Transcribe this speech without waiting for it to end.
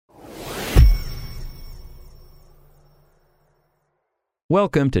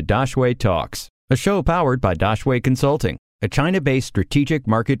Welcome to Dashway Talks, a show powered by Dashway Consulting, a China-based strategic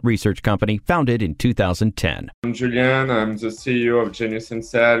market research company founded in 2010. I'm Julien. I'm the CEO of Genius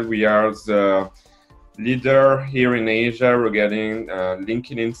Insight. We are the leader here in Asia regarding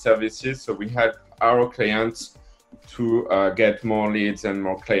LinkedIn services. So we help our clients to get more leads and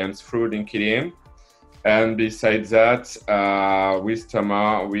more clients through LinkedIn. And besides that, with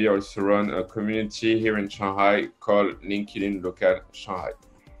Thomas, we also run a community here in Shanghai called LinkedIn Local Shanghai.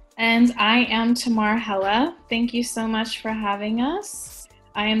 And I am Tamar Hella. Thank you so much for having us.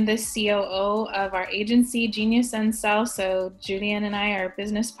 I am the COO of our agency, Genius Insight. So Julien and I are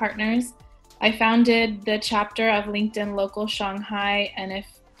business partners. I founded the chapter of LinkedIn Local Shanghai. And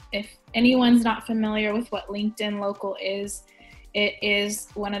if anyone's not familiar with what LinkedIn Local is, it is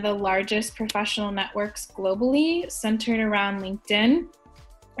one of the largest professional networks globally centered around LinkedIn.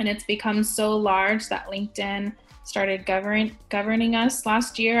 And it's become so large that LinkedIn started governing us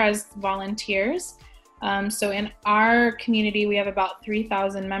last year as volunteers. So in our community, we have about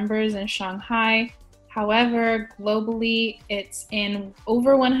 3,000 members in Shanghai. However, globally, it's in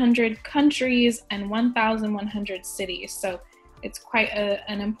over 100 countries and 1,100 cities. So it's quite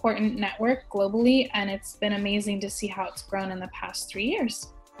an important network globally, and it's been amazing to see how it's grown in the past 3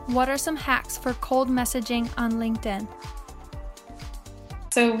 years. What are some hacks for cold messaging on LinkedIn?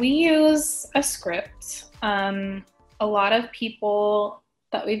 So we use a script. A lot of people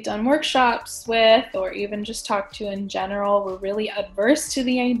that we've done workshops with or even just talked to in general were really adverse to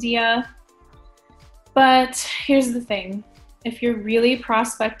the idea. But here's the thing. If you're really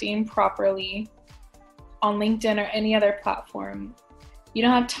prospecting properly on LinkedIn or any other platform, you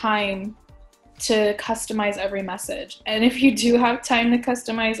don't have time to customize every message. And if you do have time to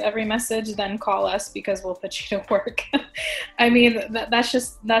customize every message, then call us because we'll put you to work. I mean, that's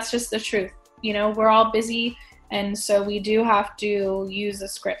just the truth. You know, we're all busy, and so we do have to use a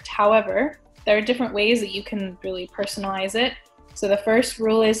script. However, there are different ways that you can really personalize it. So the first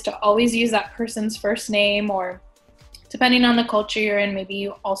rule is to always use that person's first name, or depending on the culture you're in, maybe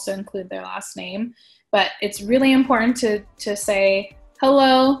you also include their last name. But it's really important to say,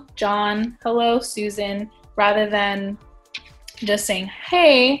 hello, John, hello, Susan, rather than just saying,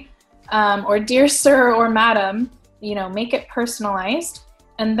 hey, or dear sir or madam. You know, make it personalized.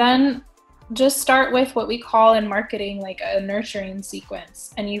 And then just start with what we call in marketing like a nurturing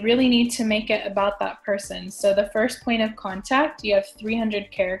sequence. And you really need to make it about that person. So the first point of contact, you have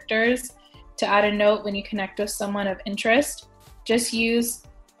 300 characters to add a note when you connect with someone of interest. Just use,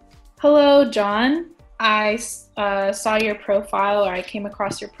 hello, John. I saw your profile, or I came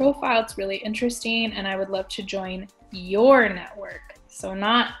across your profile. It's really interesting, and I would love to join your network. So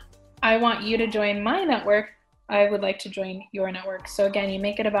not, I want you to join my network. I would like to join your network. So again, you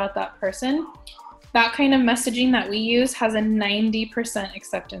make it about that person. That kind of messaging that we use has a 90%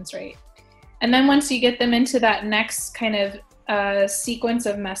 acceptance rate. And then once you get them into that next kind of sequence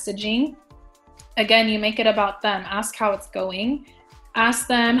of messaging, again, you make it about them. Ask how it's going. Ask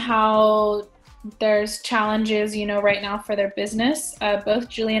them how there's challenges, you know, right now for their business. Both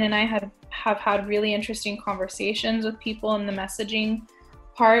Julien and I have had really interesting conversations with people in the messaging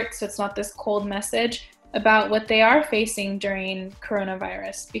part. So it's not this cold message about what they are facing during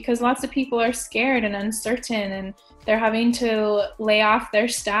coronavirus, because lots of people are scared and uncertain, and they're having to lay off their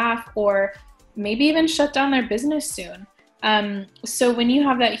staff or maybe even shut down their business soon. So when you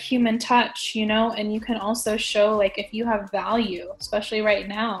have that human touch, you know, and you can also show like if you have value, especially right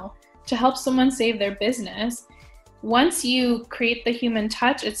now, to help someone save their business, once you create the human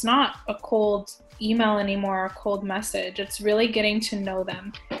touch, it's not a cold email anymore, a cold message. It's really getting to know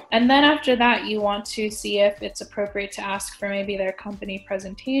them. And then after that, you want to see if it's appropriate to ask for maybe their company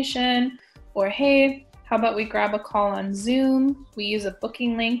presentation, or hey, how about we grab a call on Zoom? We use a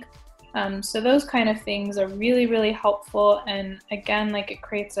booking link. So those kind of things are really, really helpful. And again, like it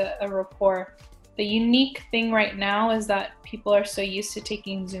creates a rapport. The unique thing right now is that people are so used to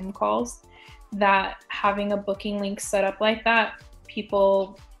taking Zoom calls that having a booking link set up like that,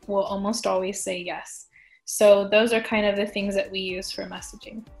 people will almost always say yes. So those are kind of the things that we use for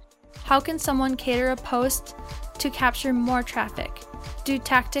messaging. How can someone cater a post to capture more traffic? Do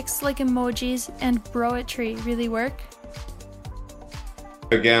tactics like emojis and broetry really work?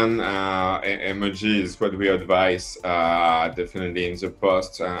 Again, emoji is what we advise definitely in the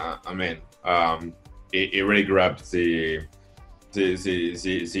post. It really grabs the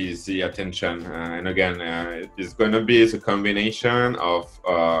attention, and again, it's going to be the combination of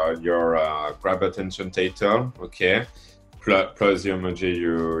your grab attention title, okay, plus the emoji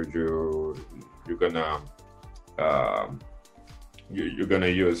you're gonna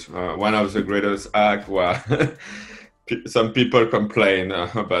use. One of the greatest hack was some people complain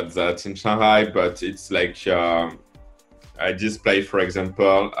about that in Shanghai, but it's like I display, for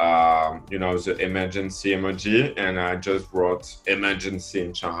example, the emergency emoji, and I just wrote emergency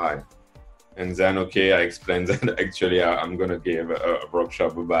in Shanghai. And then, I explained that actually I'm going to give a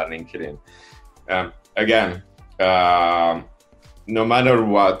workshop about LinkedIn. Again, no matter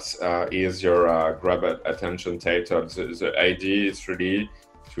what is your grab attention title, the idea is really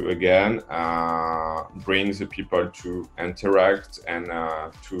to, again, bring the people to interact and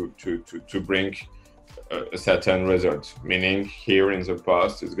to bring a certain result. Meaning here in the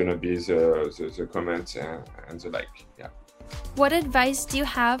post is going to be the comment and the like. Yeah. What advice do you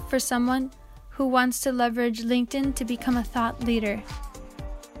have for someone who wants to leverage LinkedIn to become a thought leader?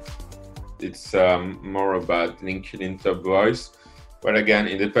 It's more about LinkedIn top voice. But again,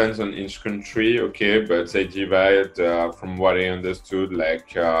 it depends on each country, but they divide, from what I understood,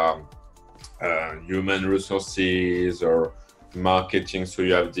 like human resources or marketing, so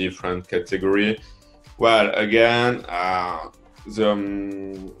you have different category. Well, again,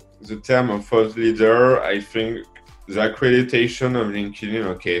 the term of thought leader, I think the accreditation of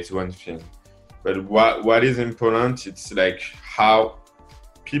LinkedIn, it's one thing. But what is important, it's like how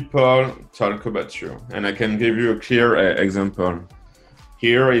people talk about you. And I can give you a clear example.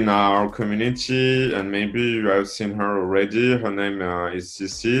 Here in our community, and maybe you have seen her already, her name is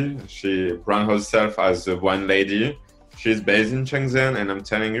Cici. She brand herself as the one lady. She's based in Shenzhen, and I'm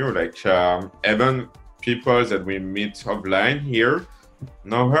telling you, like, even people that we meet offline here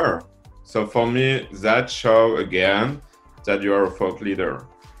know her. So for me, that shows again that you are a thought leader.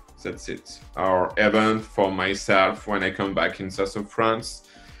 That's it. Or even for myself, when I come back in south of France,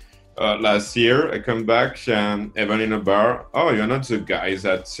 last year, I come back and even in a bar, you're not the guy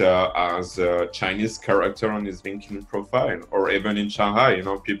that has a Chinese character on his LinkedIn profile. Or even in Shanghai,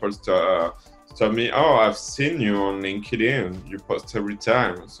 people tell me, I've seen you on LinkedIn, you post every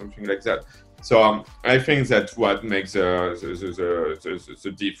time, or something like that. So I think that's what makes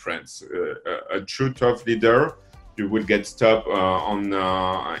the difference. A true thought leader, you would get stopped in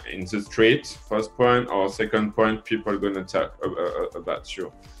the street, first point, or second point, people are going to talk about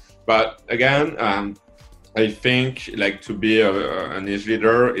you. But again, I think like to be an niche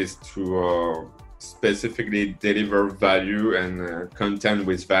leader is to specifically deliver value and content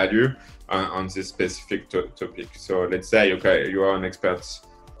with value on this specific topic. So let's say, you are an expert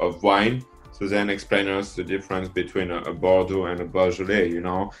of wine. So then explain us the difference between a Bordeaux and a Beaujolais,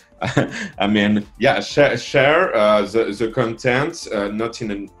 I mean, share the content, not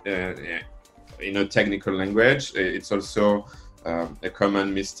in a technical language. It's also a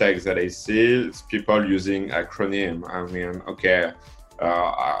common mistake that I see is people using acronym. I mean,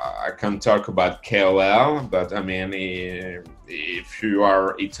 I can talk about KOL, but I mean, if you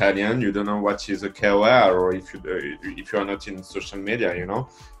are Italian, you don't know what is a KOL, or if you are not in social media,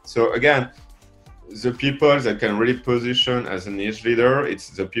 So again, the people that can really position as a niche leader, it's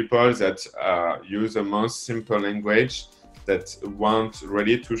the people that use the most simple language, that want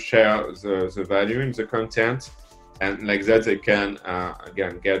really to share the value in the content, and like that they can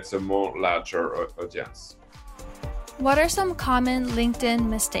again get a more larger audience. What are some common LinkedIn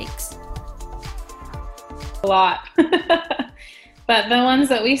mistakes? A lot. But the ones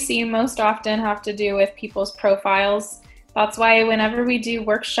that we see most often have to do with people's profiles. That's why whenever we do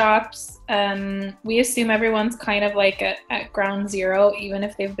workshops, we assume everyone's kind of like at ground zero, even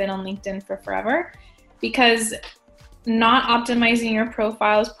if they've been on LinkedIn for forever, because not optimizing your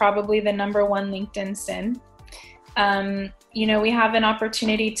profile is probably the number one LinkedIn sin. We have an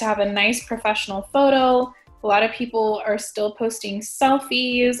opportunity to have a nice professional photo. A lot of people are still posting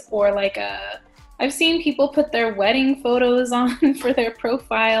selfies, or I've seen people put their wedding photos on for their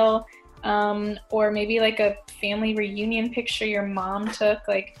profile, or maybe like a family reunion picture your mom took.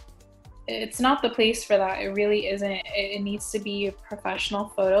 It's not the place for that. It really isn't. It needs to be a professional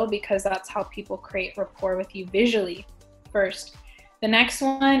photo, because that's how people create rapport with you visually first. The next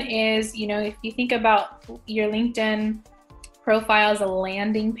one is, if you think about your LinkedIn profile as a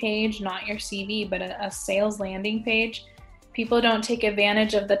landing page, not your CV, but a sales landing page, people don't take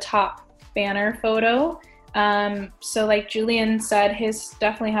advantage of the top banner photo. So like Julian said, his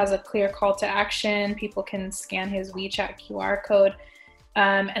definitely has a clear call to action. People can scan his WeChat QR code.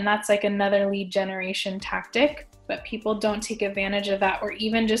 And that's like another lead generation tactic, but people don't take advantage of that, or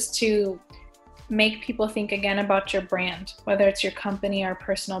even just to make people think again about your brand, whether it's your company or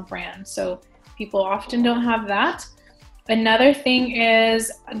personal brand. So people often don't have that. Another thing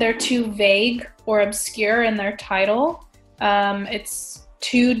is they're too vague or obscure in their title. It's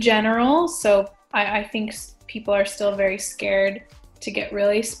too general. So I think people are still very scared to get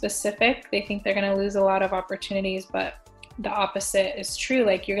really specific. They think they're going to lose a lot of opportunities, but the opposite is true.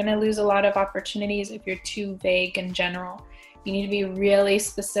 Like, you're going to lose a lot of opportunities if you're too vague and general. You need to be really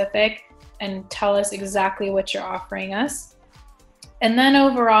specific and tell us exactly what you're offering us. And then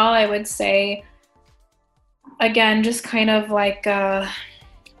overall, I would say, again, just kind of like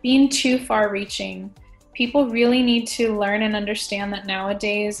being too far reaching. People really need to learn and understand that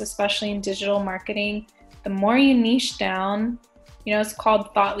nowadays, especially in digital marketing, the more you niche down, it's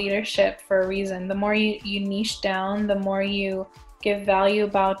called thought leadership for a reason. The more you niche down, the more you give value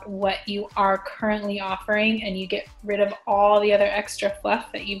about what you are currently offering, and you get rid of all the other extra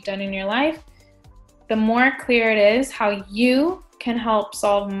fluff that you've done in your life, the more clear it is how you can help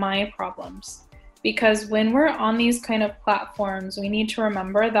solve my problems. Because when we're on these kind of platforms, we need to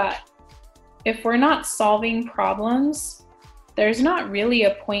remember that if we're not solving problems, there's not really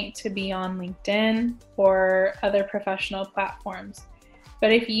a point to be on LinkedIn or other professional platforms.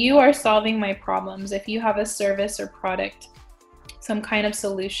 But if you are solving my problems, if you have a service or product, some kind of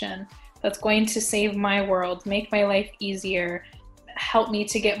solution that's going to save my world, make my life easier, help me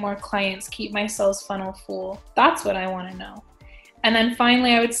to get more clients, keep my sales funnel full, that's what I want to know. And then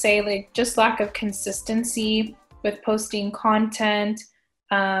finally, I would say, like, just lack of consistency with posting content,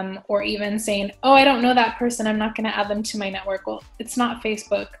 or even saying, oh, I don't know that person, I'm not going to add them to my network. Well, it's not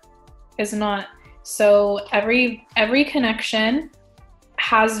Facebook. It's not. So every connection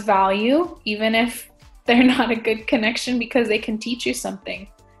has value, even if they're not a good connection, because they can teach you something.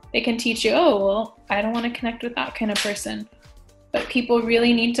 They can teach you, oh, well, I don't want to connect with that kind of person. But people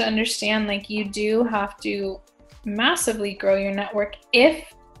really need to understand, like, you do have to massively grow your network if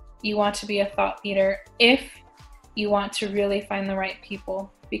you want to be a thought leader, if you want to really find the right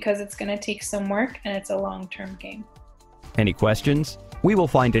people, because it's going to take some work and it's a long-term game. Any questions? We will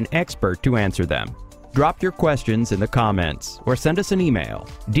find an expert to answer them. Drop your questions in the comments or send us an email,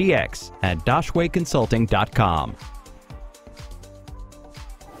 dx@dashwayconsulting.com.